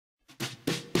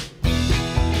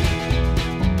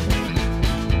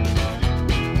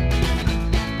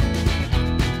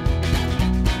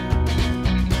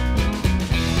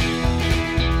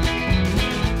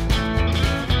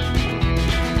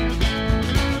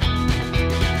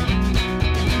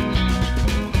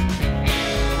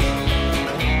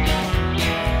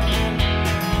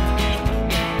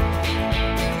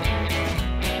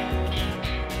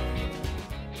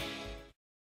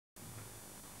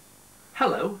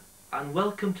and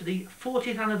welcome to the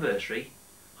 40th anniversary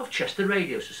of Chester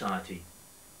Radio Society.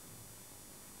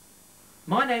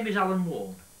 My name is Alan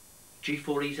Warne,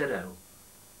 G4EZO,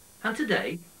 and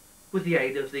today, with the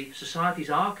aid of the Society's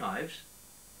archives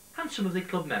and some of the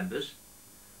club members,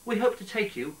 we hope to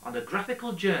take you on a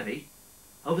graphical journey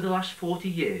over the last 40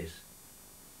 years.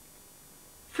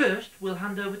 First, we'll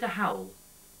hand over to Howell,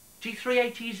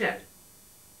 G380Z,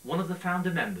 one of the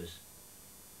founder members.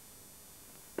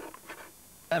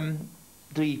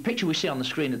 The picture we see on the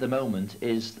screen at the moment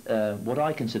is what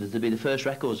I consider to be the first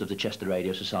records of the Chester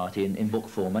Radio Society in book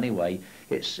form anyway.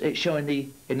 It's showing the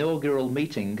inaugural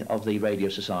meeting of the Radio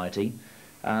Society,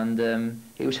 and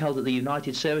it was held at the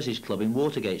United Services Club in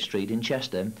Watergate Street in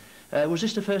Chester. Was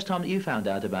this the first time that you found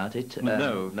out about it?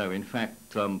 No. In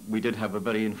fact, we did have a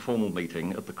very informal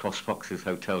meeting at the Cross Foxes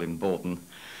Hotel in Boughton,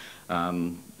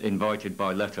 invited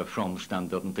by letter from Stan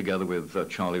Dutton together with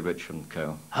Charlie Rich and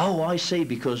co. Oh, I see,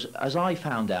 because as I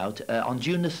found out, on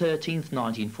June the 13th,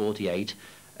 1948,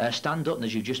 Stan Dutton,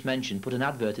 as you just mentioned, put an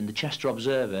advert in the Chester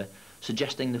Observer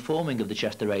suggesting the forming of the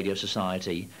Chester Radio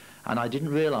Society, and I didn't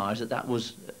realise that that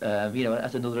was, you know,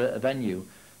 at another venue.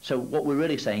 So what we're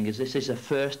really saying is this is a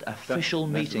first official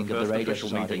meeting of the Radio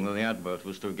Society. Meeting, and the advert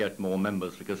was to get more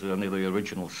members because there were only the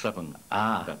original 7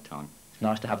 at that time.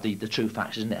 Nice to have the true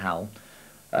facts, isn't it, Hal?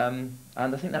 And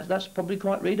I think that's probably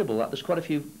quite readable. There's quite a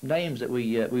few names that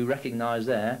we recognise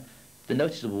there. The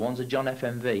noticeable ones are John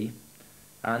FMV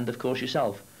and, of course,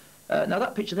 yourself. Now,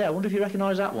 that picture there, I wonder if you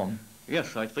recognise that one?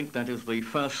 Yes, I think that is the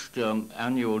first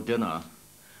annual dinner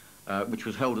which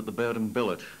was held at the Bird and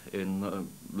Billet in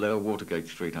Lower Watergate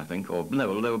Street, I think, or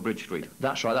no, Lower Bridge Street.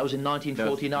 That's right, that was in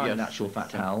 1949 in actual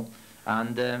fact, Hal.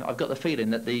 And I've got the feeling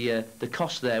that the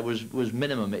cost there was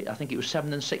minimum. I think it was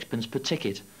 7 and 6pence per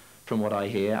ticket, from what I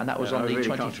hear, and that was on I the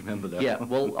really can't remember that. Yeah,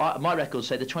 well, my records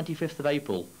say the 25th of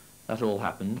April that all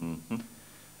happened.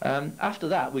 Mm-hmm. After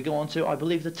that, we go on to, I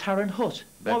believe, the Tarrant Hut.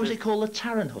 Why was it called the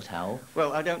Tarrant Hut, Hal?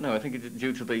 Well, I don't know. I think it's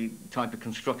due to the type of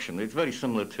construction. It's very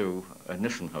similar to a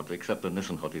Nissen hut, except the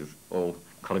Nissen hut is all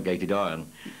corrugated iron.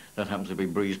 That happens to be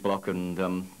breeze block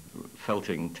and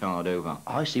felting tarred over.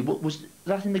 I see. What was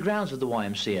that in the grounds of the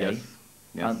YMCA?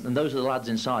 Yes. And those are the lads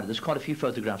inside. There's quite a few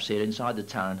photographs here inside the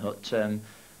Tarrant Hut.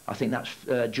 I think that's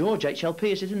George HLP.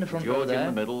 Is it in the front row there? George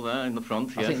in the middle there, in the front.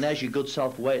 Yes. I think there's your good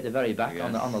self way at the very back,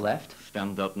 yes, on the left.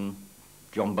 Stan Dutton,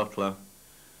 John Butler,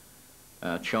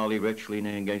 Charlie Rich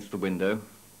leaning against the window.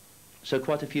 So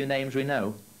quite a few names we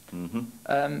know.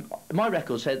 Mm-hmm. My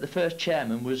record said the first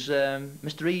chairman was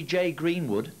Mr. E.J.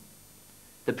 Greenwood.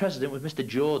 The president was Mr.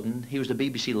 Jordan. He was the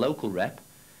BBC local rep.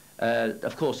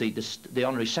 Of course, the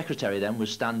honorary secretary then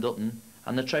was Stan Dutton,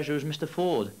 and the treasurer was Mr.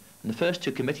 Ford. And the first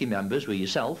 2 committee members were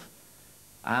yourself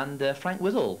and Frank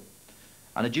Withall,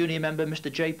 and a junior member,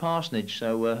 Mr. J. Parsonage.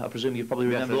 So I presume you probably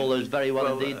remember all those very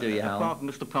well indeed, do you, Hal? Apart from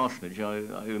Mr. Parsonage,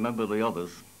 I remember the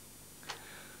others.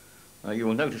 You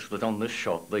will notice that on this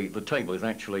shot, the table is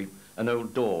actually an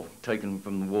old door taken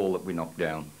from the wall that we knocked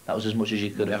down. That was as much as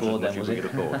you could afford then, was it?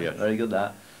 Could afford, yes. Very good,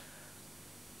 that.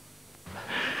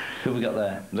 Who have we got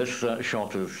there? This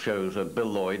shot shows Bill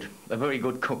Lloyd, a very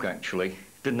good cook, actually.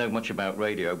 Didn't know much about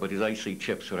radio, but his AC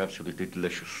chips were absolutely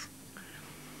delicious.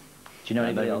 Do you know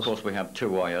anybody else? Of course, we have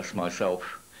 2YS,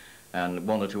 myself, and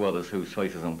 1 or 2 others whose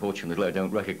faces, unfortunately, I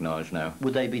don't recognise now.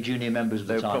 Would they be junior members at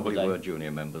the time? They probably were junior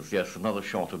members, yes. Another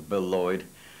shot of Bill Lloyd,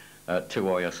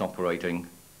 2YS operating.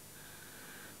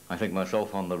 I think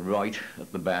myself on the right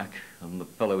at the back, and the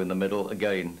fellow in the middle,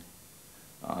 again,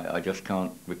 I just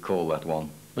can't recall that one.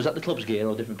 Was that the club's gear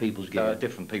or different people's gear?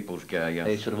 Different people's gear, yes.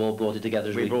 They sort of all brought it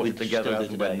together as we brought it together as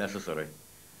and when necessary.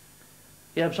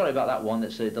 Yeah, I'm sorry about that one.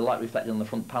 It's the light reflected on the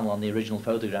front panel on the original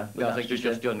photograph. Yeah, I think it's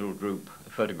just a general group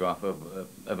photograph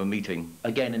of a meeting.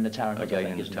 Again in the Tarrant Hut, Again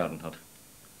in the Tarrant Hut.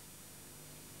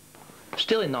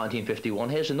 Still in 1951,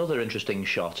 here's another interesting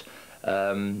shot.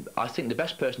 I think the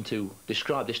best person to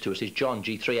describe this to us is John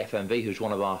G3FMV, who's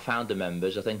one of our founder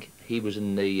members. I think he was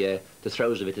in the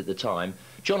throes of it at the time.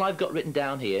 John, I've got written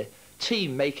down here,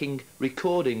 team making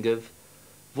recording of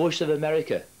Voice of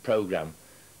America programme,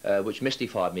 which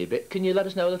mystified me a bit. Can you let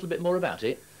us know a little bit more about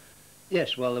it?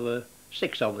 Yes, well, there were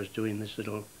 6 of us doing this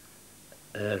little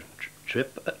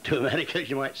trip to America, as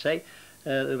you might say.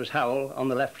 There was Howell on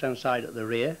the left-hand side at the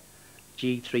rear,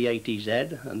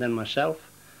 G380Z, and then myself.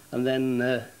 And then,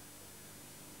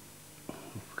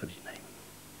 what's his name?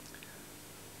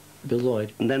 Bill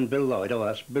Lloyd. And then Bill Lloyd, oh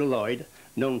that's Bill Lloyd,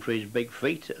 known for his big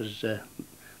feet, as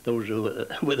those who were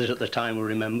with us at the time will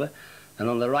remember. And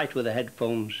on the right with the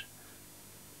headphones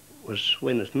was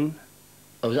Swinnerton.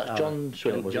 Oh, was that John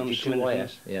Swinnerton? John Swinnerton,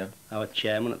 yeah. Our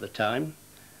chairman at the time.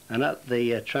 And at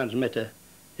the transmitter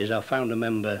is our founder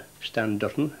member Stan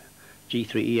Dutton,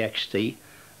 G3EXT,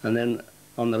 and then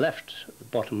on the left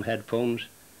bottom headphones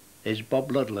is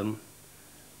Bob Ludlam,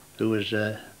 who was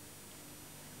a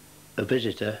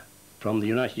visitor from the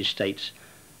United States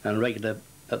and regular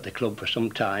at the club for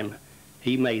some time.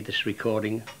 He made this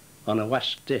recording on a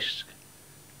WASC disc,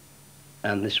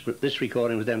 and this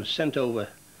recording was then sent over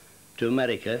to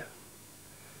America,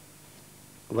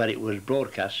 where it was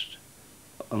broadcast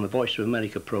on the Voice of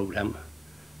America programme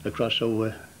across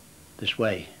over this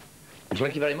way.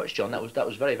 Thank you very much, John. That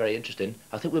was very, very interesting.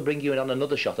 I think we'll bring you in on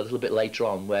another shot a little bit later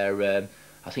on, where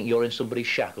I think you're in somebody's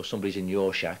shack or somebody's in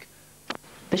your shack.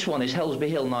 This one is Helsby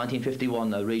Hill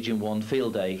 1951, Region 1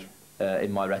 Field Day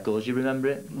in my records. Do you remember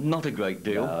it? Not a great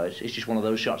deal. No, it's just one of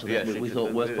those shots Yes, that we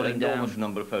thought worth putting down. An enormous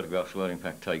number of photographs were in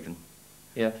fact taken.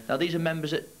 Yeah. Now these are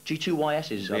members at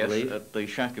G2YS's, I believe. Yes, at the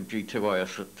shack of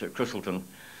G2YS at Christleton.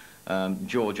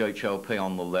 George HLP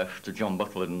on the left, John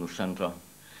Butler in the centre,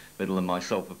 middle, and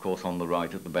myself, of course, on the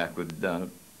right at the back with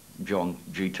John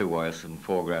G2YS in the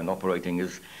foreground, operating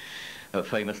his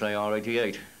famous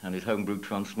AR-88 and his homebrewed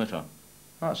transmitter.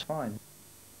 That's fine.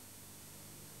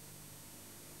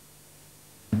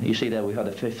 You see there we've had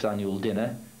a 5th annual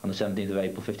dinner on the 17th of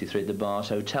April 53 at the Bars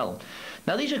Hotel.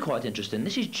 Now these are quite interesting.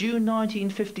 This is June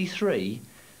 1953,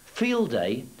 Field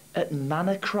Day at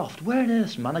Manor Croft. Where on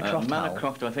earth's Manor Croft? Manor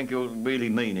Croft, I think you're really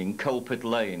meaning Coalpit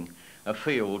Lane, a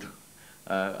field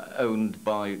owned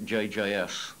by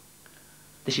JJS.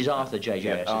 This is Arthur JJS,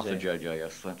 Yeah, is Arthur it?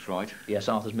 JJS, that's right. Yes,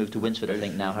 Arthur's moved to Winsford, I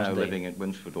think, now, hasn't he? living at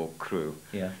Winsford or Crewe.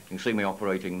 Yeah. You can see me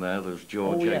operating there. There's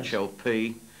George yes.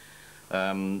 HLP.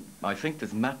 I think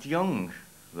there's Matt Young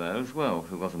there as well,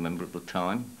 who was a member at the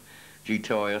time.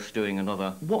 G2IS doing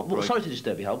another... Sorry to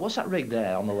disturb you, Hal. What's that rig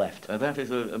there on the left? That is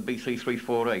a BC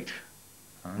 348.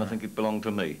 And I think it belonged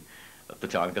to me at the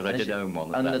time, because I did own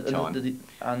one at that time.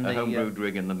 A homebrewed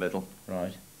rig in the middle.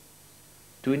 Right.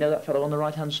 Do we know that fellow on the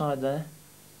right-hand side there?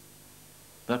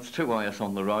 That's 2IS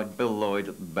on the right, Bill Lloyd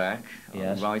at the back, Yes.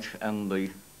 on the right,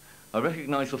 and I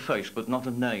recognise the face, but not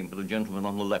a name, but a gentleman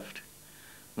on the left.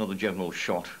 Another general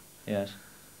shot. Yes.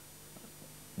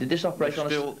 Did this operate on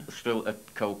still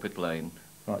at Coalpit Lane.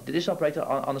 Right. Did this operate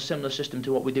on a similar system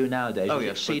to what we do nowadays? Oh, was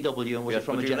yes. it CW and was it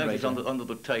from a generator? Under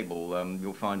the table,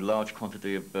 you'll find a large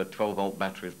quantity of 12-volt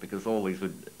batteries, because all these were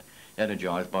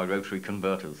energised by rotary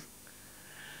converters.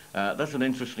 That's an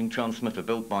interesting transmitter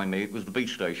built by me. It was the B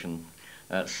station.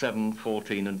 7,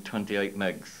 14 and 28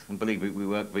 megs, and believe me, we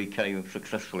worked VK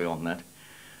successfully on that.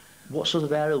 What sort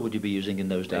of aerial would you be using in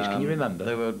those days? Can you remember?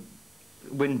 They were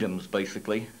Wyndhams,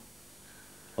 basically.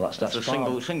 Well, that's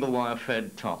a single wire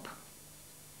fed top.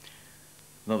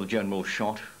 Another general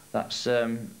shot. That's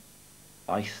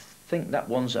I think that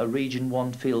one's a Region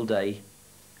 1 Field Day,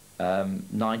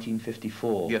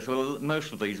 1954. Yes, well,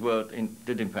 most of these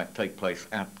did in fact take place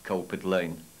at Coalpit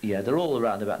Lane. Yeah, they're all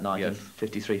around about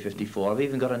 1953, 54. I've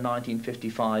even got a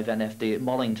 1955 NFD at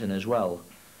Mollington as well,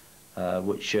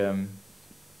 which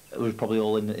was probably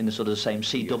all in the sort of the same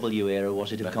CW era,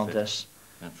 was it, of contests?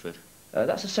 That's it.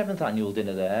 That's the 7th annual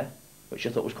dinner there, which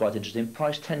I thought was quite interesting.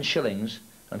 Price 10 shillings.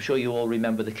 I'm sure you all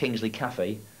remember the Kingsley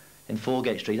Cafe in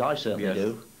Foregate Street. I certainly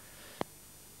do.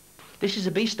 This is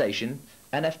a B station,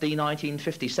 NFD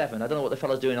 1957. I don't know what the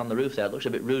fella's doing on the roof there. It looks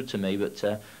a bit rude to me, but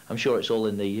I'm sure it's all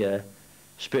in the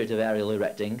spirit of aerial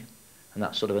erecting, and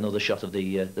that's sort of another shot of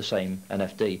the same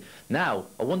NFD. Now,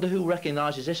 I wonder who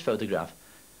recognises this photograph.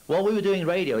 While we were doing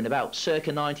radio in about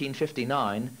circa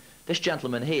 1959, this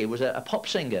gentleman here was a pop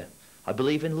singer, I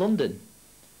believe in London.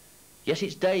 Yes,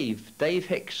 it's Dave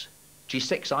Hicks,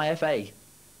 G6 IFA.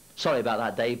 Sorry about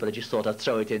that, Dave, but I just thought I'd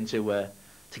throw it in to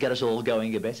get us all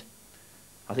going a bit.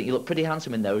 I think you looked pretty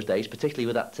handsome in those days, particularly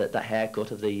with that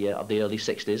haircut of the early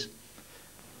 60s.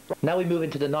 Now we move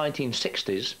into the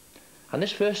 1960s, and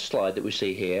this first slide that we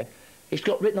see here, it's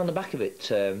got written on the back of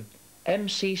it,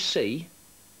 MCC,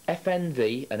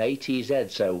 FNV and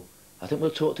ATZ, so I think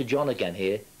we'll talk to John again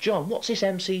here. John, what's this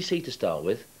MCC to start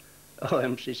with? Oh,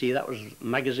 MCC, that was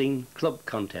magazine club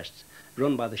contests,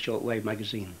 run by the Shortwave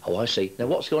magazine. Oh, I see. Now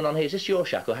what's going on here? Is this your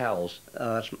shack or Hal's?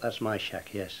 That's my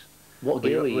shack, yes. What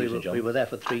gear were you using, John? We were there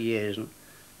for 3 years, and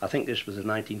I think this was the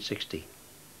 1960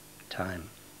 time.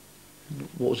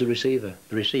 What was the receiver?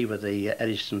 The receiver, the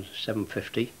Edison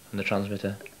 750. And the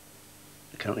transmitter?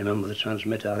 I can't remember the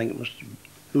transmitter. I think it must have,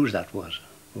 whose that was,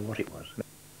 or what it was.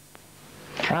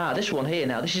 Ah, this one here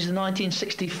now. This is the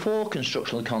 1964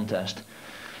 constructional contest,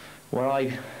 where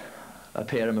I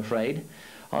appear, I'm afraid.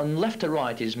 On left to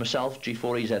right is myself,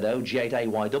 G4EZO,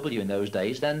 G8AYW in those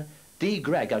days. Then D.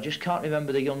 Gregg, I just can't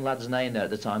remember the young lad's name there at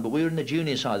the time, but we were in the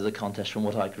junior side of the contest from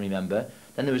what I can remember.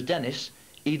 Then there was Dennis,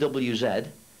 EWZ,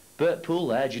 Bert Poole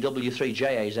there,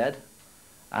 GW3JAZ,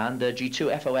 and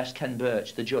G2FOS Ken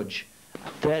Birch, the judge.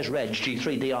 There's Reg,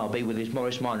 G3DRB with his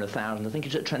Morris Minor 1000. I think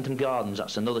it's at Trentham Gardens.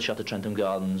 That's another shot at Trentham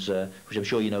Gardens, which I'm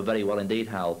sure you know very well indeed,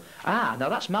 Hal. Ah, now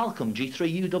that's Malcolm,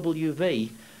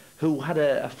 G3UWV, who had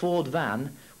a Ford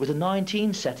van with a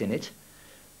 19 set in it,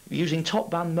 using Top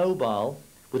Band Mobile,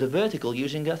 with a vertical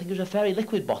using, I think it was a Fairy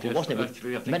Liquid bottle, Yes, wasn't it,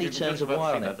 with many turns of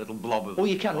wire on it. Little blob of Oh,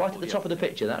 you can, right at bottle, the top of the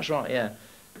picture, that's right, yeah.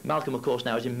 Malcolm, of course,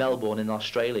 now is in Melbourne in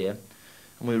Australia,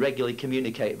 and we regularly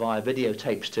communicate via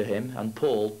videotapes to him, and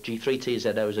Paul,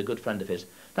 G3TZO, is a good friend of his.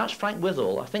 That's Frank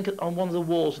Withall, I think on one of the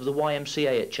walls of the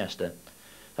YMCA at Chester.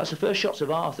 That's the first shots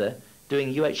of Arthur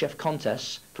doing UHF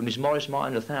contests from his Morris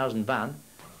Minor 1000 van.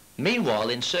 Meanwhile,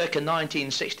 in circa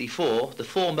 1964, the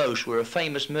Foremost were a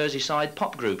famous Merseyside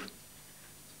pop group.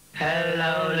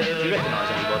 Hello, Do you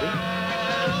recognise anybody?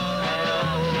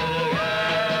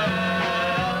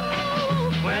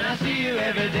 When I see you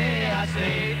every day, I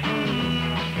say,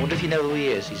 I wonder if you know who he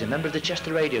is. He's a member of the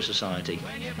Chester Radio Society.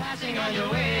 when you're passing on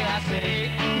your way, I say,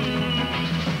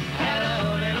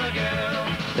 hello, little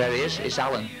girl. There he is, it's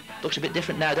Alan. Looks a bit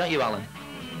different now, don't you, Alan?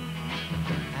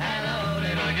 Hello,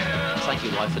 little girl. Thank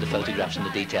you, wife, for the photographs and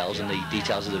the details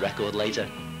of the record later.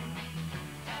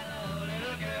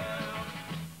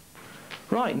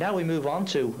 Right, now we move on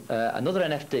to another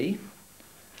NFD.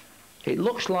 It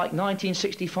looks like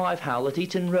 1965, Hal, at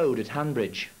Eaton Road at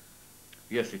Hanbridge.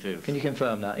 Yes, it is. Can you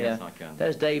confirm that? Yes, yeah. I can.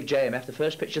 There's Dave, JMF, the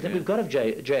first picture I think Yeah. we've got of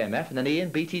JMF, and then Ian,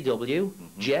 BTW,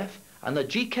 Jeff, and the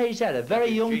GKZ, a very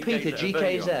young Peter, a very young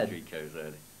GKZ.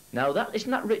 GKZ. Now, isn't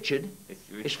that Richard?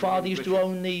 His father used to Richard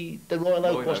own the Royal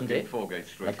Oak, wasn't it? Foregate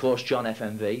Street. And of course, John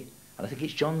FMV. And I think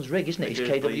it's John's rig, isn't it? It's is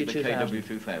KW2000. the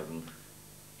KW2000.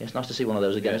 Yeah, it's nice to see one of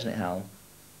those again, Yeah. isn't it, Hal?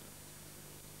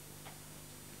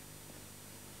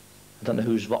 I don't know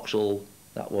whose Vauxhall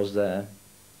that was there.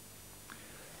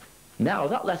 Now,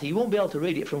 that letter, you won't be able to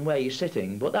read it from where you're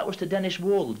sitting, but that was to Dennis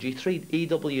Wardle,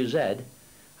 G3EWZ,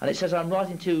 and it says, I'm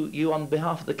writing to you on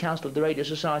behalf of the Council of the Radio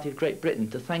Society of Great Britain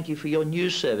to thank you for your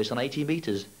news service on 80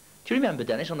 metres. Do you remember,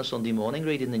 Dennis, on a Sunday morning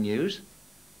reading the news?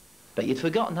 Bet you'd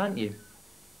forgotten, hadn't you?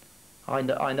 I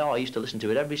know, I used to listen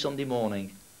to it every Sunday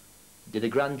morning. Did a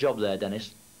grand job there,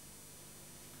 Dennis.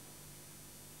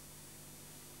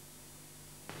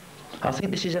 I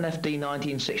think this is NFD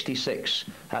 1966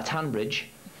 at Hanbridge.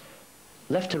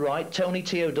 Left to right, Tony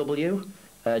TOW,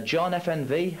 John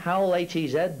FNV, Howell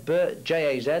ATZ, Bert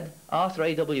JAZ, Arthur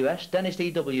AWS, Dennis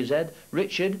EWZ,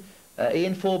 Richard,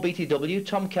 Ian 4BTW,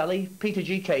 Tom Kelly, Peter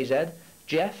GKZ,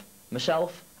 Jeff,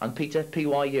 myself, and Peter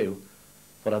PYU.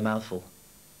 What a mouthful.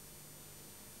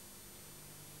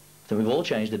 I think we've all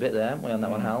changed a bit there, haven't we, on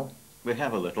that one, Hal? We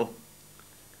have a little.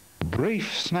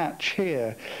 Brief snatch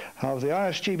here of the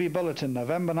RSGB Bulletin,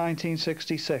 November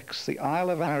 1966, the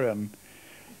Isle of Arran.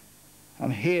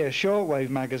 And here, Shortwave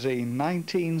Magazine,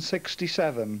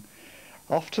 1967,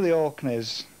 off to the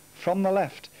Orkneys. From the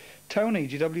left, Tony,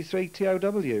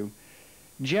 GW3TOW,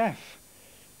 Jeff,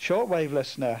 Shortwave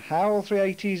listener, Howell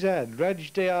 380Z,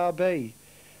 Reg DRB,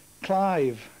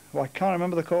 Clive, who I can't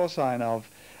remember the call sign of,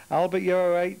 Albert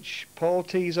UOH, Paul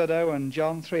TZO and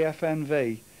John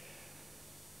 3FNV.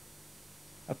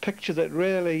 A picture that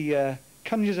really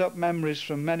conjures up memories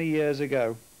from many years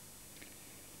ago.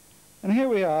 And here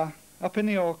we are, up in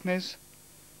the Orkneys,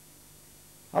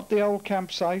 at the old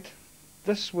campsite.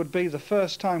 This would be the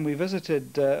first time we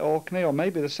visited Orkney, or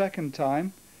maybe the second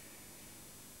time.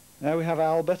 Now we have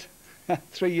Albert,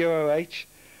 3UOH,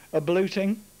 a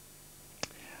bluting.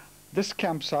 This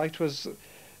campsite was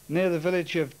near the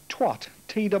village of Twat,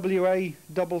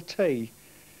 TWATT,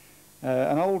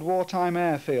 an old wartime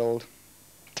airfield,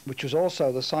 which was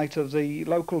also the site of the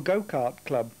local go-kart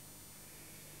club.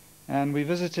 And we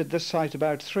visited this site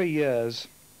about 3 years,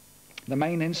 the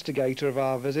main instigator of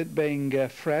our visit being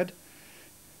Fred,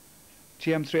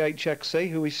 GM3HXC,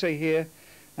 who we see here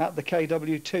at the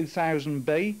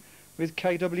KW2000B with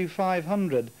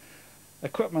KW500.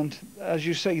 Equipment, as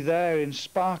you see there, in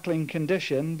sparkling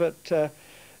condition, but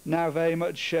now very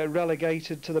much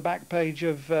relegated to the back page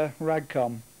of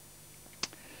Ragcom.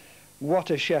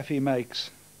 What a chef he makes.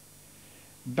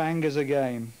 Bangers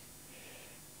again.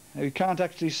 You can't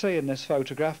actually see in this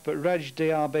photograph, but Reg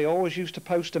DRB always used to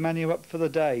post a menu up for the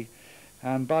day,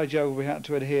 and by Jove we had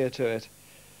to adhere to it.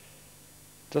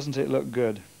 Doesn't it look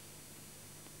good?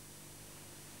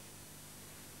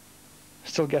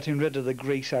 Still getting rid of the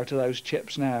grease out of those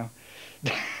chips now.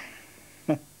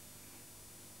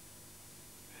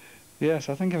 Yes,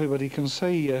 I think everybody can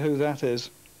see who that is.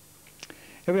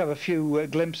 Here we have a few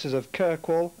glimpses of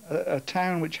Kirkwall, a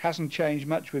town which hasn't changed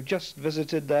much. We've just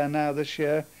visited there now this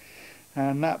year.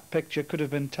 and that picture could have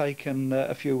been taken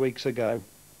a few weeks ago.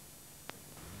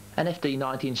 NFD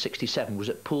 1967 was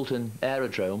at Poulton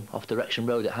Aerodrome off the Wrexham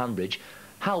Road at Hanbridge.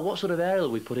 Hal, what sort of aerial are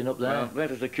we putting up there? Well,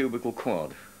 that is a cubicle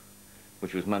quad,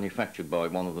 which was manufactured by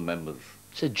one of the members.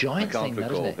 It's a giant thing, I can't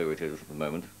recall isn't it? who it is at the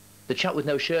moment. The chap with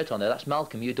no shirt on there, that's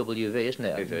Malcolm UWV, isn't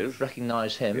it? It is.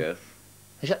 Recognise him. Yes.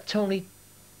 Is that Tony?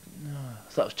 No, I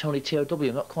thought it was Tony TOW.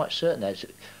 I'm not quite certain there.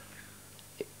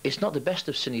 It's not the best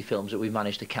of cine films that we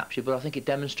managed to capture, but I think it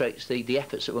demonstrates the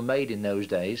efforts that were made in those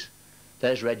days.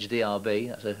 There's Reg DRB.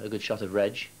 That's a good shot of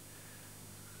Reg.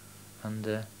 And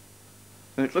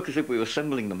It looked as if we were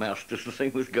assembling the mouse just as the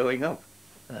thing was going up.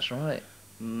 that's right.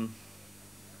 Mm.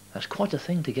 That's quite a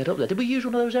thing to get up there. Did we use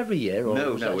one of those every year? Or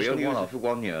No, was no, that we just a only used it one-off? for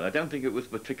 1 year. I don't think it was a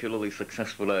particularly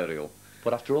successful aerial.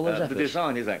 But after all those The efforts...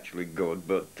 design is actually good,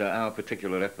 but our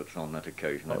particular efforts on that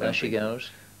occasion, I Oh, don't there she think goes.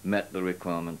 met the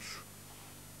requirements.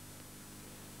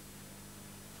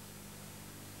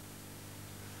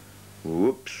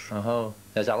 Whoops. Oh,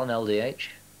 there's Alan LDH.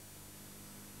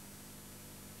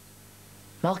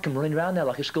 Malcolm running around there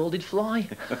like a scalded fly.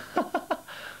 I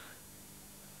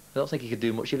don't think he could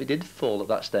do much if it did fall at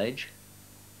that stage.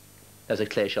 There's a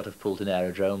clear shot of Poulton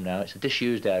Aerodrome now. It's a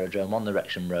disused aerodrome on the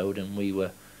Wrexham Road, and we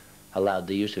were allowed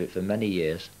the use of it for many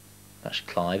years. That's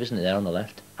Clive, isn't it, there on the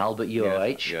left? Albert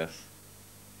UOH. Yes.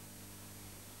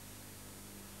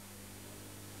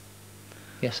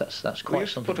 Yes, that's We quite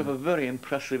used to something. put up a very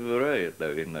impressive array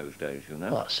though in those days, you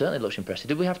know. Well, that certainly looks impressive.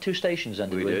 Did we have two stations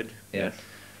then? we did, Yeah. yes.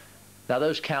 Now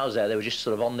those cows there, they were just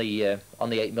sort of on the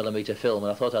 8mm film,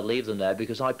 and I thought I'd leave them there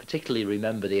because I particularly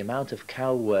remember the amount of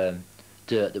cow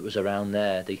dirt that was around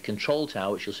there. The control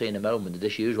tower, which you'll see in a moment, the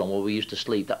disused one where we used to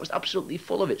sleep, that was absolutely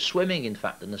full of it, swimming in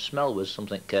fact, and the smell was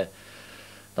something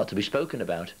not to be spoken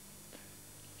about.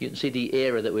 You can see the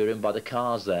era that we were in by the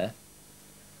cars there,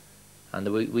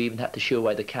 and we even had to shoo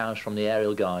away the cows from the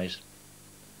aerial guys.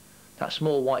 That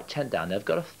small white tent down there, I've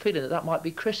got a feeling that might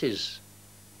be Chris's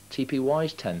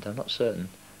TPY's tent, I'm not certain.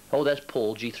 Oh, there's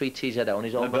Paul, G3TZO on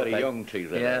his own A very moped. young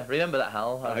TZO. Yeah, remember that,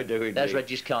 Hal? I do indeed. There's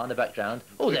Reggie's car in the background.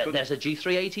 Oh, there's a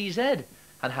G380Z.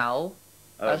 And Hal?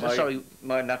 Sorry.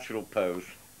 My natural pose.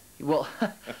 Well,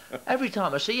 every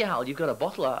time I see you, Hal, you've got a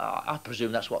bottle. I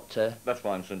presume that's what... That's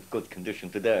why I'm in good condition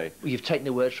today. You've taken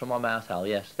the words from my mouth, Hal,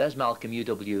 yes. There's Malcolm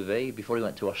UWV before he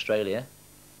went to Australia.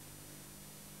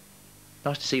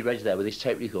 Nice to see Reg there with his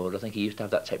tape recorder. I think he used to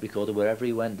have that tape recorder wherever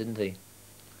he went, didn't he?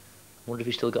 I wonder if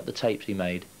he still got the tapes he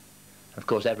made. And of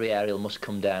course, every aerial must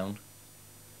come down.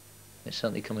 It's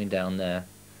certainly coming down there.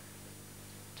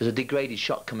 There's a degraded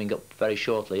shot coming up very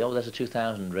shortly. Oh, there's a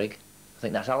 2000 rig. I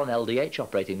think that's Alan LDH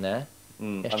operating there.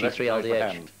 SG3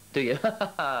 LDH. Do you?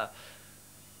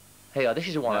 Here, this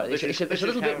is a one. This It's is a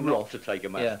little bit how not rough. to take a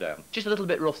mast down. Just a little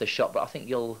bit rough, this shot, but I think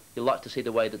you'll like to see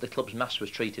the way that the club's mast was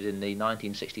treated in the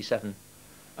 1967.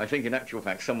 I think in actual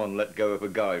fact someone let go of a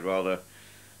guy rather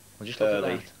Well, just look at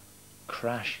early. that.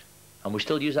 Crash. And we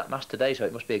still use that mast today, so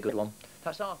it must be a good one.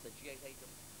 That's Arthur, G8A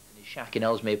in his shack in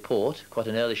Ellesmere Port. Quite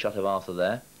an early shot of Arthur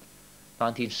there.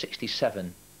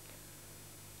 1967,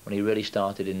 when he really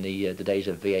started in the days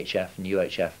of VHF and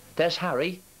UHF. There's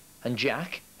Harry and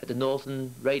Jack at the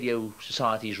Northern Radio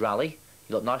Society's rally.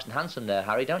 You look nice and handsome there,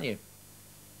 Harry, don't you?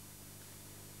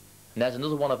 And there's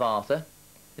another one of Arthur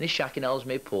in his shack in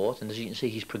Ellesmere Port, and as you can see,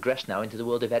 he's progressed now into the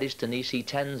world of Eddystone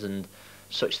EC10s and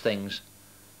such things.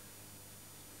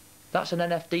 That's an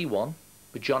NFD one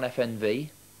with John FNV.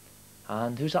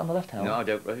 And who's that on the left hand? No, I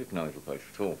don't recognise the place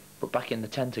at all. But back in the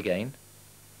tent again.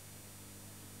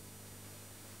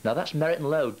 Now that's Merritt and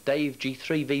Load, Dave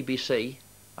G3 VBC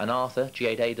and Arthur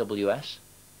G8 AWS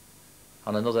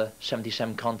on another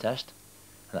 77 contest.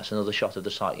 And that's another shot of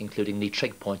the site, including the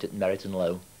trig point at Merritt and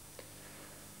Low.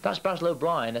 That's Basil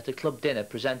O'Brien at a club dinner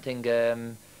presenting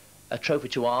a trophy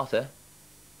to Arthur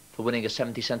for winning a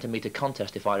 70cm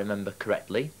contest, if I remember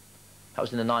correctly. That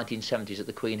was in the 1970s at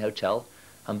the Queen Hotel.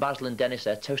 And Basil and Dennis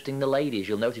there toasting the ladies.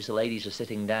 You'll notice the ladies are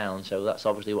sitting down, so that's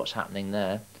obviously what's happening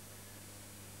there.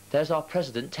 There's our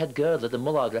president, Ted Girdler, the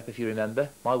Mullard rep, if you remember.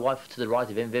 My wife to the right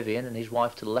of him, Vivian, and his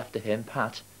wife to the left of him,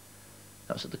 Pat.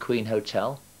 That was at the Queen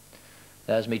Hotel.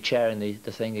 There's me chairing the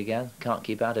thing again. Can't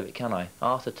keep out of it, can I?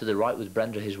 Arthur to the right with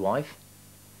Brenda, his wife.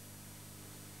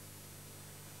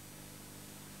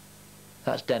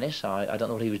 That's Dennis. I don't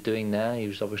know what he was doing there. He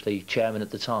was obviously chairman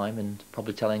at the time and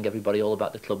probably telling everybody all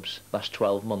about the club's last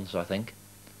 12 months, I think.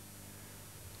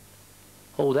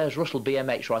 Oh, there's Russell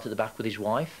BMH right at the back with his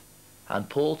wife. And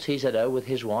Paul TZO with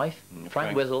his wife.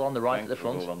 Frank Withell on the right at the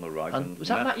front. On the right. And was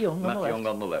that Matt Young on the left? Matt Young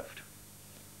on the left.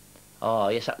 Oh,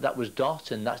 yes, that was Dot,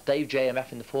 and that's Dave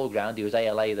JMF in the foreground. He was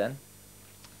ALA then.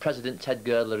 President Ted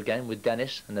Girdler again with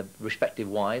Dennis and the respective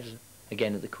wives.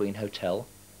 again at the Queen Hotel.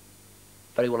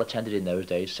 Very well attended in those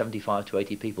days, 75 to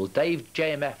 80 people. Dave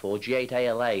JMF or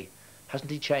G8ALA,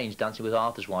 hasn't he changed, dancing with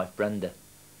Arthur's wife, Brenda.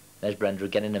 There's Brenda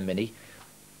again in a mini.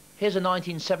 Here's a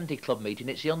 1970 club meeting.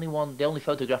 It's the only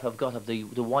photograph I've got of the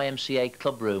YMCA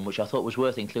club room, which I thought was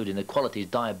worth including. The quality is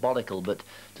diabolical, but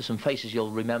there's some faces you'll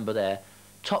remember there.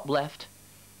 Top left,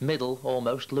 middle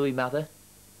almost, Louis Mather.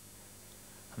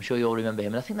 I'm sure you all remember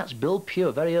him. And I think that's Bill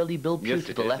Pure, very early Bill Pure Yes,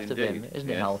 to the left indeed. of him, isn't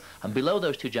it, Yes. Hal? And below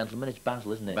those two gentlemen, it's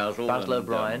Basil, isn't it? Basil and,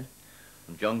 O'Brien.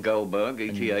 And John Goldberg,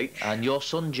 ETH. And your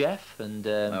son, Jeff, and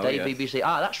Dave yes. BBC.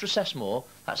 Ah, that's Recessmore.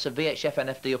 That's a VHF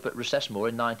NFD up at Recessmore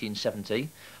in 1970.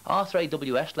 Arthur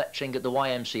AWS lecturing at the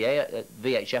YMCA at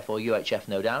VHF or UHF,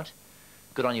 no doubt.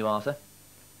 Good on you, Arthur.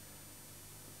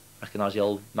 Recognise the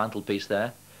old mantelpiece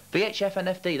there. VHF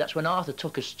NFD, that's when Arthur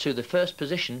took us to the first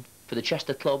position for the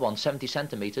Chester Club on 70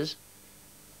 centimetres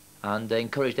and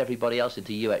encouraged everybody else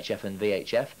into UHF and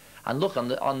VHF. And look,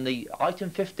 on the item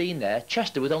 15 there,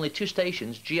 Chester with only 2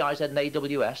 stations, GIZ and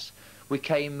AWS, we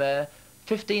came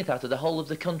 15th out of the whole of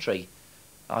the country.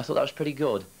 I thought that was pretty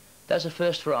good. There's a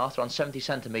first for Arthur on 70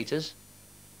 centimetres.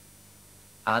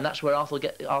 And that's where Arthur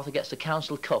gets the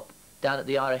Council Cup down at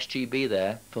the RSGB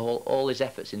there for all his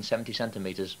efforts in 70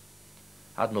 centimetres.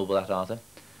 Admirable that, Arthur.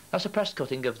 That's a press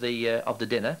cutting of the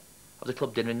dinner, of the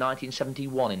club dinner in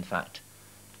 1971, in fact.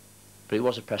 But it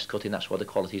was a press cutting, that's why the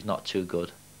quality's not too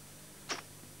good.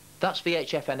 That's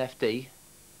VHF NFD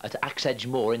at Axe Edge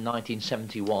Moor in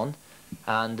 1971.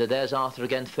 And there's Arthur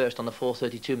again first on the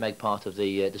 432 meg part of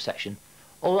the section.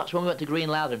 Oh, that's when we went to Green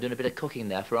Lather and doing a bit of cooking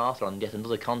there for Arthur on yet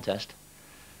another contest.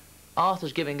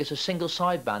 Arthur's giving us a single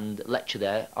sideband lecture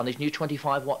there on his new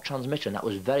 25-watt transmitter, and that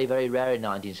was very, very rare in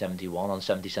 1971 on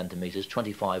 70 centimetres,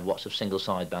 25 watts of single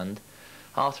sideband.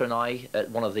 Arthur and I at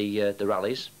one of the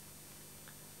rallies,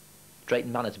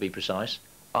 Drayton Manor to be precise.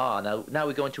 Now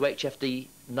we're going to HFD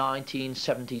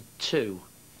 1972.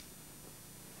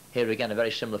 Here again, a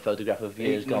very similar photograph of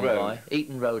years gone by.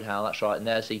 Eaton Road, Hal, that's right. And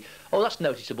there's the... Oh, that's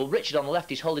noticeable. Richard on the left,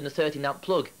 he's holding the 13-amp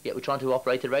plug, yet we're trying to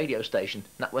operate a radio station.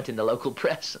 And that went in the local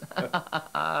press.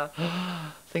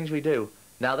 Things we do.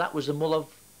 Now, that was the Mull of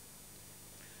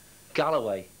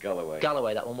Galloway.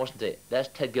 Galloway, that one, wasn't it? There's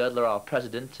Ted Girdler, our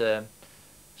president,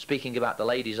 speaking about the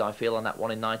ladies, I feel, on that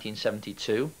one in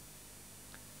 1972.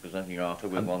 Presenting Arthur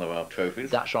with one of our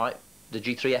trophies. That's right. The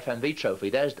G3 FMV trophy.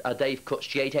 There's Dave Cutts,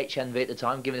 G8HNV at the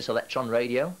time, giving us Electron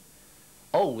Radio.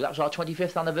 Oh, that was our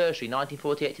 25th anniversary,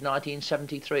 1948 to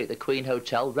 1973 at the Queen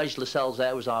Hotel. Reg Lascelles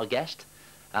there was our guest,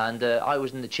 and I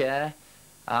was in the chair,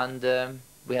 and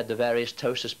we had the various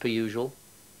toasts as per usual.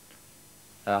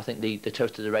 I think the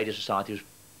toast to the Radio Society was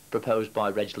proposed by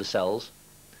Reg Lascelles,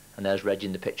 and there's Reg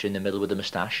in the picture in the middle with the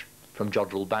moustache from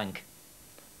Jodrell Bank.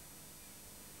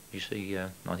 You see,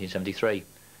 1973.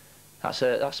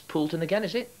 That's Poulton again,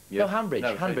 is it? Yes. No, Hanbridge.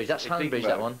 No, Hanbridge. That's Eaton Hanbridge. Road.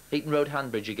 That one. Eaton Road,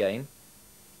 Hanbridge again.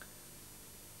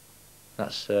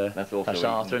 That's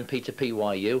Arthur and Peter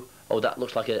PYU. Oh, that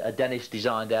looks like a Dennis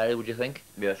designed area. Would you think?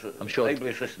 Yes, I'm sure. Ably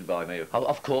assisted by me.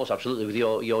 Of course, absolutely, with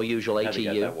your usual Had to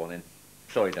get ATU. that one in.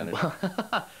 Sorry, Dennis.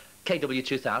 KW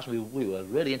 2000. We were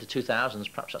really into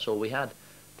 2000s. Perhaps that's all we had.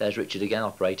 There's Richard again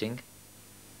operating.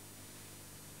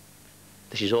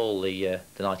 This is all the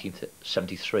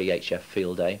 1973 HF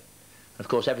field day. Of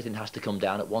course, everything has to come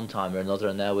down at one time or another,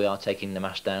 and there we are taking the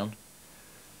mast down,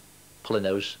 pulling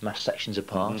those mast sections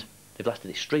apart. Mm-hmm. They've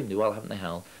lasted extremely well, haven't they,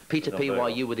 Hal? Peter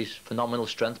PYU with his phenomenal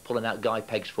strength, pulling out guy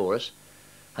pegs for us.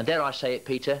 And dare I say it,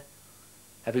 Peter,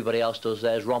 everybody else does.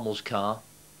 There's Rommel's car,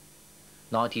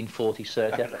 1940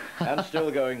 circa. And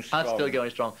still going strong. And still going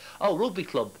strong. Oh, Rugby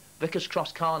Club, Vickers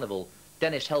Cross Carnival.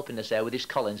 Dennis helping us there with his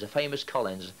Collins, a famous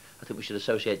Collins. I think we should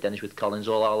associate Dennis with Collins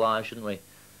all our lives, shouldn't we?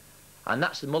 And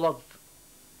that's the Mull of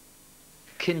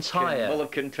Kintyre. Mull of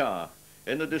Kintyre,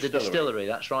 in the distillery. The distillery,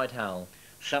 that's right, Hal.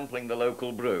 Sampling the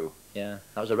local brew. Yeah,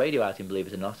 that was a radio outing, believe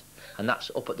it or not. And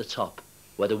that's up at the top,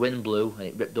 where the wind blew and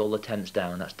it ripped all the tents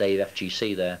down. That's Dave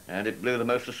FGC there. And it blew the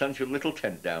most essential little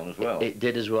tent down as well. It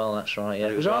did as well, that's right, yeah.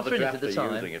 It Was Arthur in it at the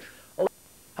time? using it.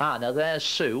 Now there's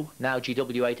Sue, now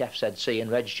GW8FZC,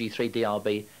 and Reg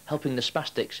G3DRB, helping the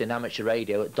Spastics in amateur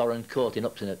radio at Doran Court in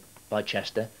Upton by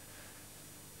Chester.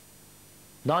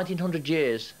 1900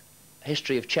 years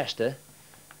history of Chester.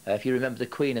 If you remember, the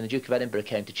Queen and the Duke of Edinburgh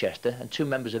came to Chester, and 2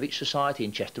 members of each society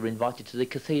in Chester were invited to the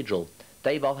cathedral.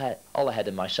 Dave Ollerhead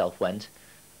and myself went.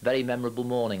 Very memorable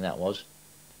morning that was.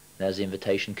 There's the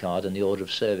invitation card and the order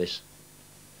of service.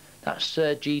 That's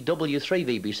GW3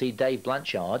 VBC, Dave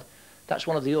Blanchard. That's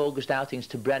one of the August outings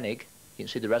to Brennig. You can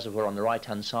see the reservoir on the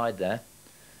right-hand side there.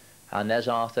 And there's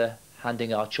Arthur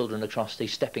handing our children across the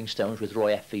stepping stones with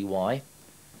Roy FVY.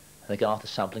 think Arthur's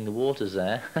sampling the waters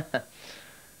there.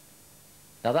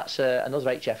 Now that's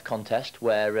another HF contest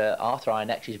where Arthur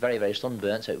INX is very, very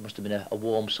sunburnt, so it must have been a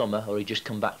warm summer, or he'd just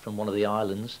come back from one of the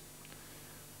islands.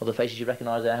 Other faces you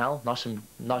recognise there, Hal? Nice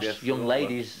Yes, young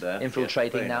ladies there.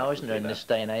 infiltrating Yes, now, nice isn't to there, see in that. this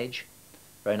day and age?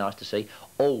 Very nice to see.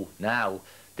 Oh, now,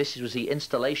 this was the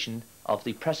installation of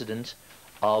the president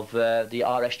of the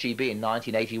RSGB in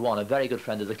 1981, a very good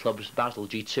friend of the club's, Basil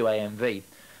G2AMV.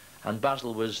 And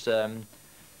Basil was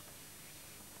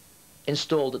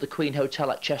installed at the Queen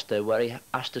Hotel at Chester, where he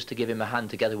asked us to give him a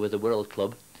hand together with the World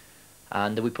Club.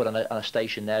 And we put on a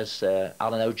station. There's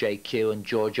Alan OJQ and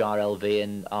George RLV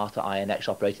and Arthur INX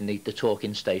operating the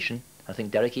talking station. I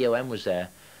think Derek EOM was there.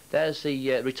 There's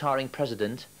the retiring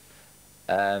president.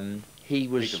 He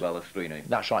was... Peter Balestrini.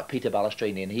 That's right, Peter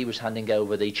Balestrini, and he was handing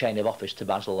over the chain of office to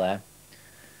Basil there.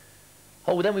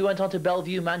 Oh, then we went on to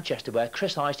Bellevue, Manchester, where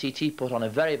Chris ICT put on a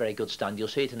very, very good stand. You'll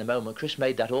see it in a moment. Chris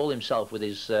made that all himself with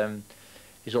his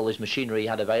all his machinery he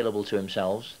had available to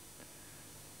himself.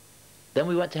 Then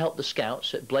we went to help the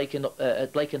scouts at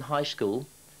Blaken High School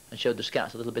and showed the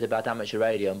scouts a little bit about amateur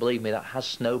radio, and believe me, that has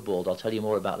snowballed. I'll tell you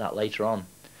more about that later on.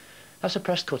 That's a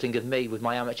press cutting of me with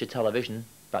my amateur television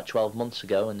about 12 months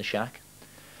ago in the shack.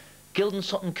 Guildon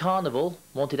Sutton Carnival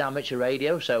wanted amateur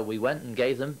radio, so we went and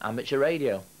gave them amateur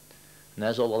radio. And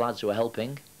there's all the lads who are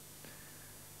helping.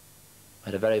 We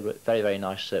had a very, very, very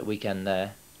nice weekend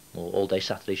there, or all day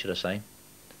Saturday, should I say.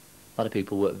 A lot of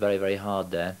people worked very, very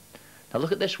hard there. Now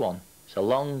look at this one. It's a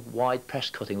long, wide press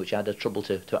cutting which I had the trouble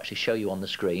to actually show you on the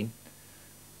screen.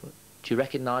 But do you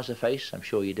recognise the face? I'm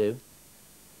sure you do.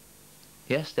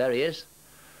 Yes, there he is.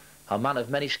 Our man of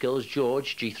many skills,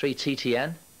 George, G3TTN.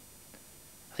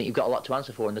 I think you've got a lot to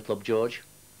answer for in the club, George.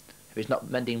 If it's not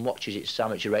mending watches, it's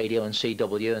amateur radio and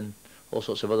CW and all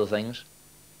sorts of other things.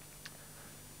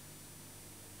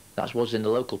 That was in the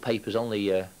local papers only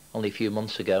a few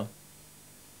months ago.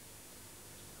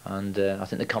 And I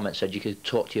think the comment said you could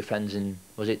talk to your friends in,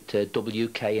 was it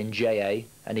WK and JA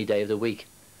any day of the week.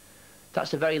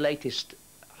 That's the very latest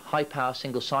high-power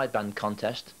single sideband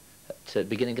contest at the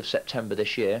beginning of September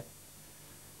this year.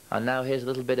 And now here's a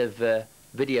little bit of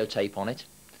videotape on it,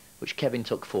 which Kevin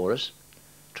took for us.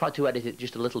 Tried to edit it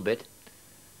just a little bit,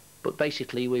 but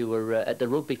basically we were at the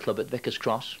rugby club at Vickers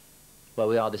Cross, where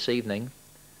we are this evening,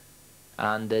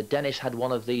 and Dennis had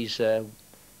one of these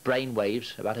brain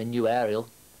waves about a new aerial.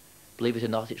 Believe it or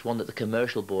not, it's one that the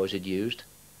commercial boys had used.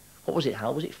 What was it,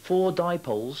 Hal? Was it 4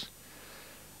 dipoles?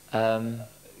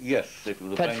 Yes, it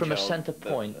was fed from a centre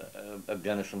point. Of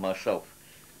Dennis and myself.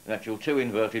 In actual 2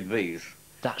 inverted Vs.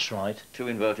 That's right. 2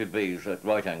 inverted Vs at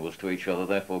right angles to each other,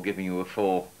 therefore giving you a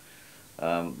 4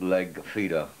 leg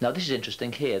feeder. Now this is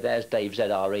interesting here. There's Dave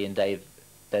ZRE and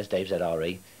there's Dave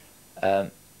ZRE.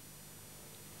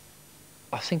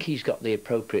 I think he's got the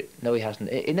appropriate... No, he hasn't.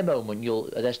 In a moment,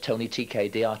 there's Tony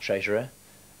TKD, our treasurer.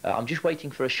 I'm just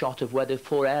waiting for a shot of where the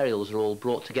 4 aerials are all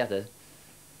brought together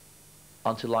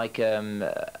onto like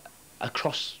a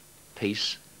cross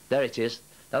piece. There it is.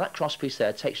 Now that cross piece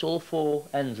there takes all 4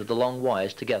 ends of the long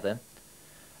wires together,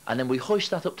 and then we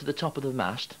hoist that up to the top of the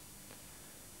mast,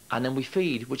 and then we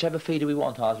feed whichever feeder we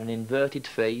want, either an inverted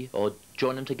fee or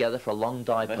join them together for a long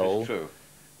dipole. That is true.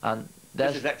 And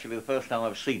this is actually the first time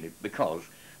I've seen it, because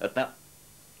at that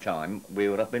time we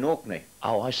were up in Orkney.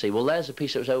 Oh, I see. Well, there's a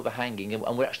piece that was overhanging,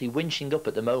 and we're actually winching up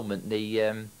at the moment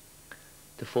the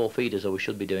 4 feeders, or we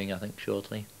should be doing, I think,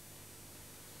 shortly.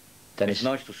 Dennis. It's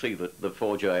nice to see that the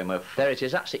 4JMF... There it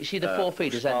is. That's it. You see the 4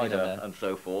 feeders ending Spider there. and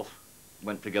so forth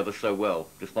went together so well,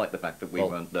 despite the fact that we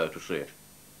weren't there to see it.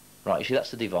 Right, you see,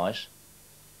 that's the device.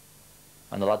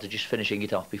 And the lads are just finishing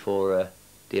it off before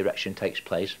the erection takes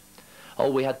place. Oh,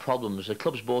 we had problems. The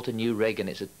club's bought a new rig, and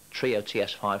it's a Trio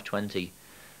TS520,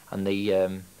 and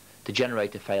the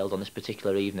generator failed on this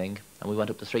particular evening, and we went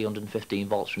up to 315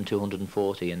 volts from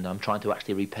 240, and I'm trying to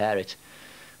actually repair it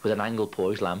with an angle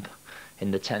poise lamp in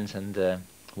the tent, and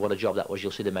what a job that was.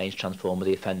 You'll see the mains transformer,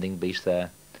 the offending beast there.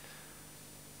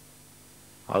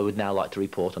 I would now like to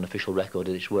report on official record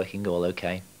that it's working all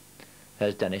okay.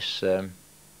 There's Dennis the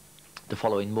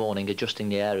following morning adjusting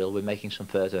the aerial. We're making some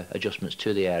further adjustments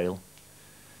to the aerial,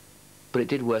 but it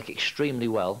did work extremely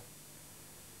well.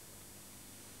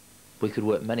 We could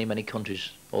work many, many countries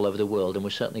all over the world, and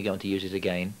we're certainly going to use it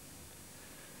again.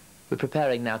 We're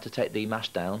preparing now to take the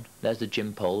mast down. There's the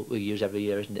gym pole we use every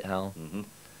year, isn't it, Hal? Mm-hmm.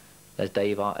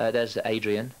 There's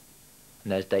Adrian,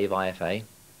 and there's Dave IFA,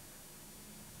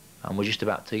 and we're just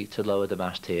about to lower the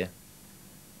mast here.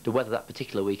 The weather that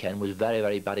particular weekend was very,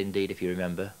 very bad indeed, if you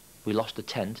remember. We lost the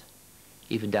tent,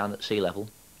 even down at sea level.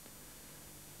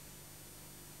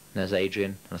 And there's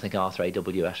Adrian, and I think Arthur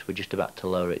AWS. We're just about to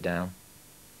lower it down.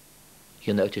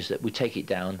 you'll notice that we take it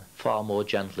down far more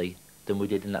gently than we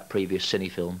did in that previous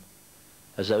cine film,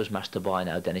 as those masts to buy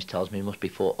now, Dennis tells me, must be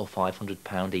 £400 or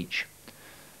 £500 each.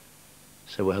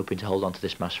 So we're hoping to hold on to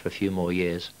this mast for a few more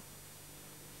years.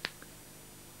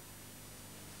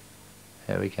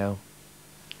 There we go.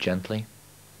 Gently.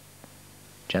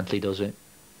 Gently does it.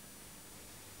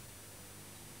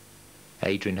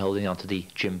 Adrian holding on to the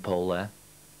gym pole there.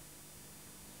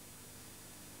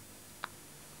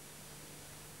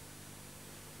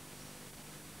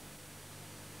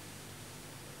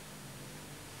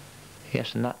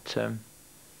 Yes, and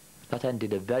that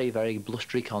ended a very, very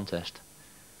blustery contest.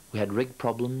 We had rig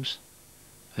problems,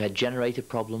 we had generator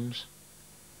problems,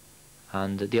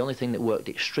 and the only thing that worked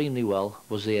extremely well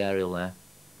was the aerial there.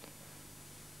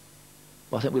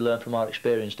 Well, I think we learn from our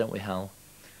experience, don't we, Hal?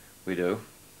 We do.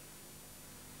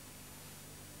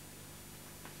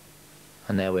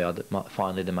 And there we are,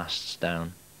 finally the mast's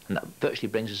down. And that virtually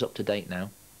brings us up to date now.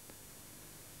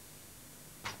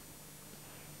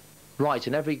 Right,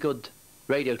 and every good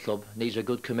radio club needs a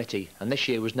good committee, and this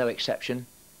year was no exception.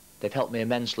 They've helped me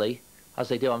immensely, as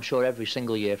they do, I'm sure, every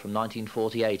single year from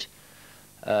 1948.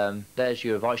 There's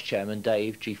your vice chairman,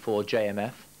 Dave,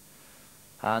 G4JMF,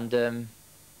 and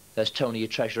there's Tony, your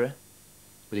treasurer,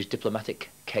 with his diplomatic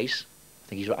case. I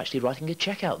think he's actually writing a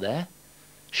cheque out there.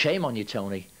 Shame on you,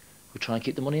 Tony. We try and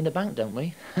keep the money in the bank, don't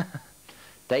we?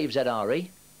 Dave, ZRE,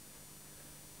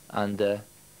 and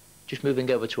just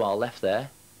moving over to our left there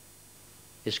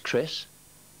is Chris.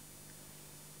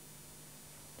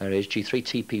 There is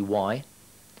G3TPY,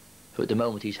 who at the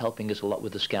moment he's helping us a lot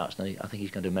with the scouts, and I think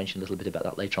he's going to mention a little bit about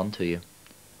that later on to you.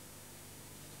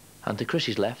 And to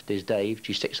Chris's left is Dave,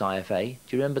 G6IFA.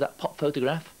 Do you remember that pop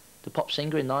photograph? The pop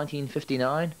singer in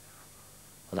 1959?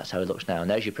 Well, that's how he looks now. And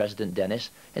there's your president,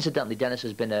 Dennis. Incidentally, Dennis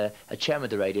has been a chairman of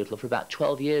the radio club for about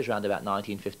 12 years, around about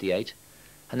 1958.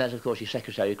 And there's, of course, your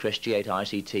secretary, Chris,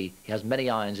 G8ICT. He has many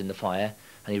irons in the fire,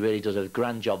 and he really does a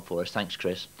grand job for us. Thanks,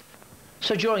 Chris.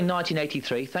 So during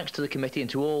 1983, thanks to the committee and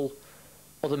to all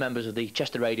other members of the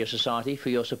Chester Radio Society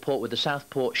for your support with the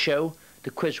Southport show,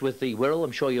 the quiz with the Wirral,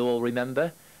 I'm sure you all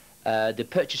remember, the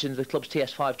purchasing of the club's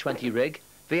TS520 rig,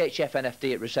 VHF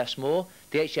NFD at Recessmore,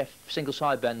 the HF single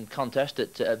sidebend contest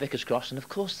at Vickers Cross, and of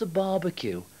course the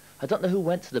barbecue. I don't know who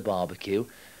went to the barbecue,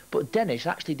 but Dennis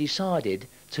actually decided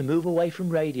to move away from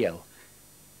radio.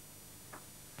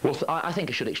 Well, I think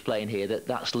I should explain here that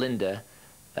that's Linda,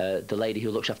 the lady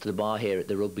who looks after the bar here at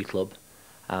the rugby club,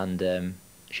 and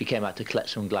she came out to collect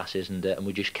some glasses, and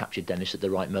we just captured Dennis at the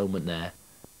right moment there.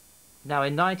 Now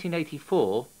in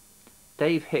 1984,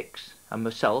 Dave Hicks and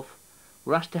myself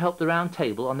were asked to help the round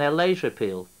table on their laser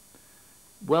appeal.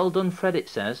 Well done, Fred, it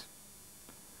says.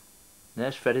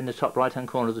 There's Fred in the top right hand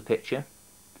corner of the picture.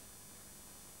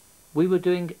 We were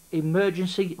doing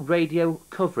emergency radio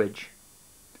coverage.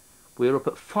 We were up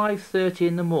at 5:30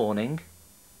 in the morning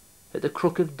at the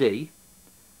Crook of Dee.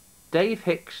 Dave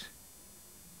Hicks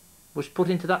was put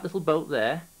into that little boat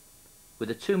there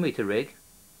with a 2-metre rig.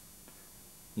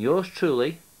 Yours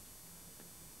truly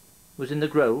was in the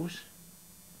Groves,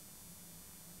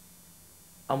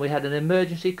 and we had an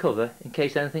emergency cover in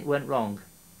case anything went wrong.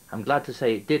 I'm glad to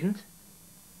say it didn't,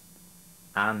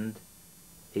 and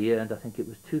he earned, I think it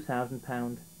was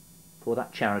 £2,000 for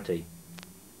that charity.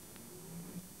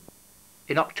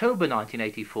 In October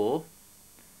 1984,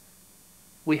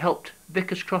 we helped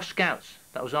Vickers Cross Scouts.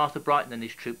 That was Arthur Brighton and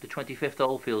his troop, the 25th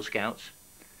Oldfield Scouts,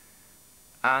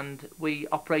 and we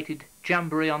operated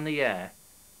Jamboree on the air.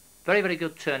 Very, very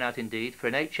good turnout indeed for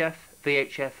an HF,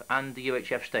 VHF and the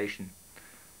UHF station.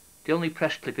 The only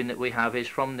press clipping that we have is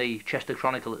from the Chester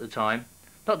Chronicle at the time.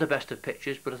 Not the best of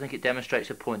pictures, but I think it demonstrates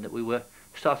a point that we were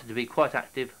starting to be quite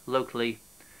active locally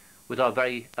with our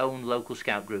very own local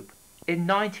scout group. In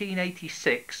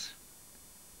 1986,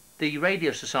 the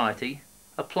Radio Society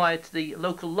applied to the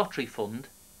local lottery fund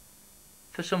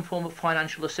for some form of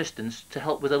financial assistance to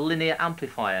help with a linear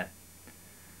amplifier.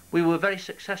 We were very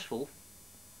successful,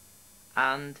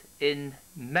 and in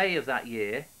May of that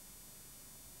year,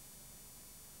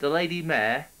 the Lady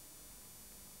Mayor,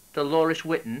 Dolores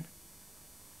Whitten,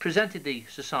 presented the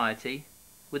Society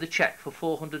with a cheque for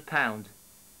 £400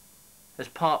 as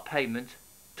part payment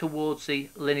towards the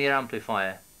linear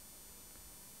amplifier.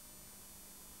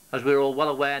 As we're all well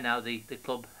aware now, the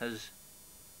club has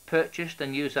purchased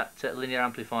and used that linear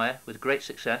amplifier with great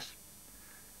success.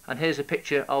 And here's a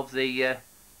picture of the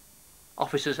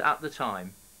officers at the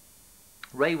time.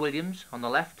 Ray Williams on the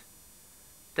left,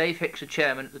 Dave Hicks, the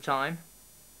chairman at the time,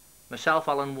 myself,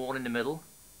 Alan Warren, in the middle,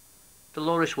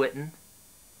 Dolores Whitten,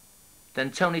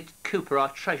 then Tony Cooper,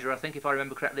 our treasurer, I think, if I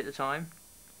remember correctly at the time,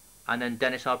 and then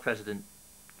Dennis, our president,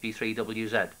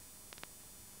 G3WZ.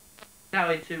 Now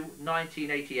into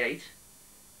 1988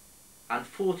 and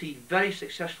 40 very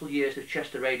successful years of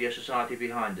Chester Radio Society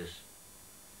behind us.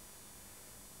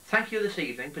 Thank you this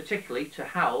evening particularly to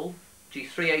Howell,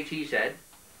 G3ATZ,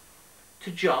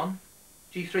 to John,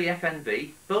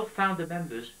 G3FNB, both founder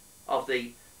members of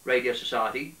the Radio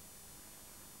Society,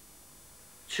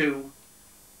 to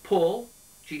Paul,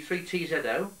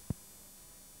 G3TZO,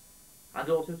 and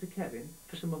also to Kevin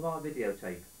for some of our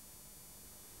videotape.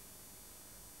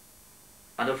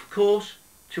 And of course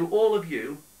to all of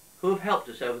you who have helped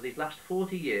us over these last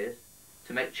 40 years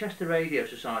to make Chester Radio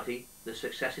Society the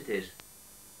success it is.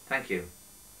 Thank you.